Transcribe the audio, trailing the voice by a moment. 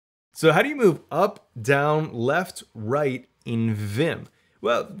So how do you move up, down, left, right in Vim?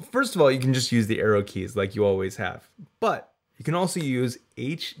 Well, first of all, you can just use the arrow keys like you always have, but you can also use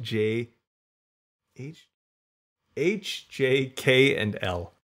HJKL.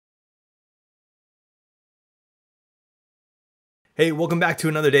 Hey, welcome back to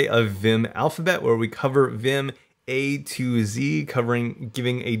another day of Vim Alphabet, where we cover Vim A to Z,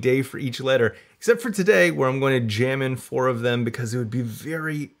 giving a day for each letter, except for today, where I'm going to jam in 4 of them because it would be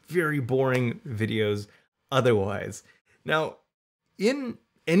very, very boring videos otherwise. Now, in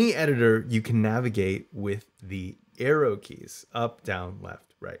any editor, you can navigate with the arrow keys, up, down,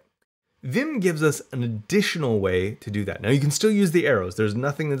 left, right. Vim gives us an additional way to do that. Now, you can still use the arrows. There's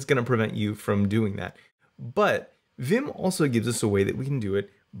nothing that's going to prevent you from doing that. But Vim also gives us a way that we can do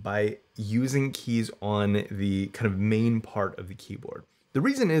it by using keys on the kind of main part of the keyboard. The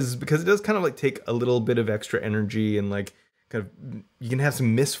reason is because it does kind of like take a little bit of extra energy, and like kind of you can have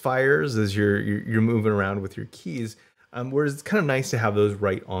some misfires as you're moving around with your keys. Whereas it's kind of nice to have those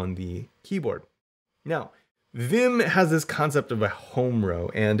right on the keyboard. Now, Vim has this concept of a home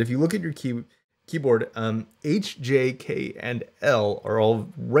row, and if you look at your keyboard, H, J, K, and L are all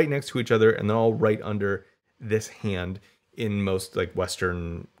right next to each other, and they're all right under this hand in most like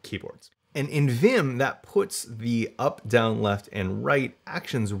Western keyboards. And in Vim, that puts the up, down, left, and right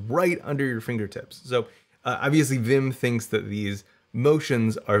actions right under your fingertips. So obviously Vim thinks that these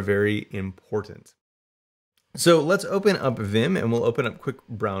motions are very important. So let's open up Vim, and we'll open up quick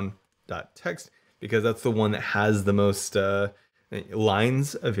brown.txt because that's the one that has the most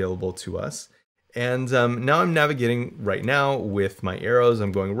lines available to us. And now I'm navigating right now with my arrows.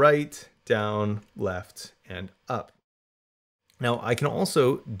 I'm going right, down, left, and up. Now I can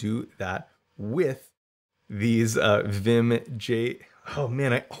also do that with these Vim J, oh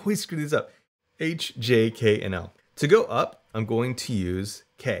man, I always screw these up, H, J, K, and L. To go up, I'm going to use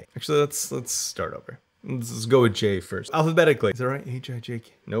K. Actually, let's start over. Let's go with J first. Alphabetically. Is that right? H, I, J,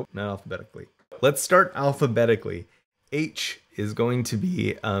 K. Nope, not alphabetically. Let's start alphabetically. H is going to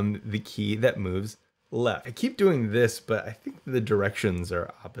be the key that moves left. I keep doing this, but I think the directions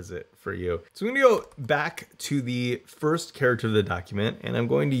are opposite for you. So I'm gonna go back to the first character of the document, and I'm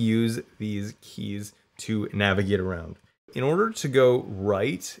going to use these keys to navigate around. In order to go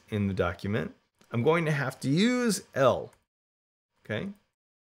right in the document, I'm going to have to use L, okay?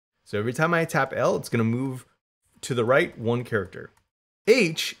 So every time I tap L, it's gonna move to the right 1 character.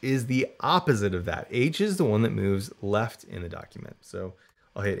 H is the opposite of that. H is the one that moves left in the document. So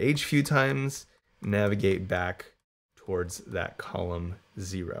I'll hit H a few times, navigate back towards that column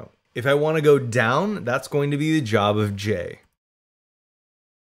 0. If I want to go down, that's going to be the job of J.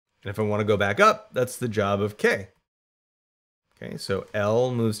 And if I want to go back up, that's the job of K. Okay, so L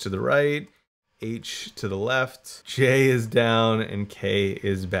moves to the right, H to the left, J is down, and K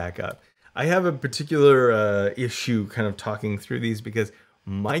is back up. I have a particular issue kind of talking through these because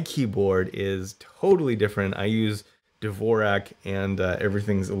my keyboard is totally different. I use Dvorak, and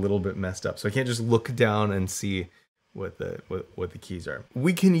everything's a little bit messed up. So I can't just look down and see what the keys are.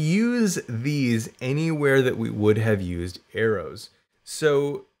 We can use these anywhere that we would have used arrows.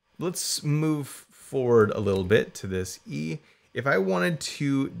 So let's move forward a little bit to this E. If I wanted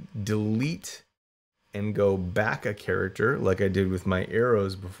to delete and go back a character like I did with my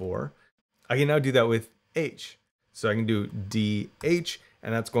arrows before, I can now do that with H. So I can do DH,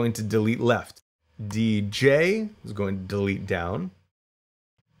 and that's going to delete left. DJ is going to delete down.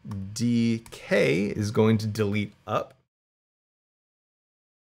 DK is going to delete up.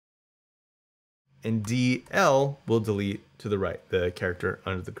 And DL will delete to the right, the character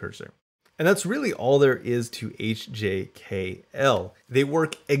under the cursor. And that's really all there is to HJKL. They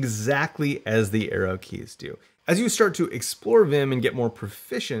work exactly as the arrow keys do. As you start to explore Vim and get more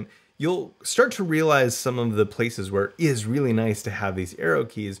proficient, you'll start to realize some of the places where it is really nice to have these arrow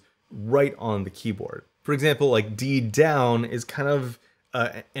keys right on the keyboard. For example, like D down is kind of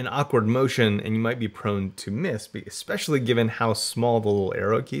an awkward motion, and you might be prone to miss, especially given how small the little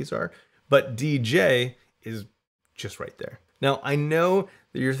arrow keys are. But DJ is just right there. Now, I know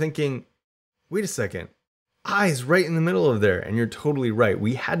that you're thinking, wait a second, I is right in the middle of there, and you're totally right.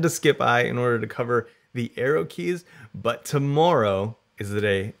 We had to skip I in order to cover the arrow keys, but tomorrow is the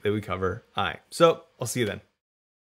day that we cover I. So I'll see you then.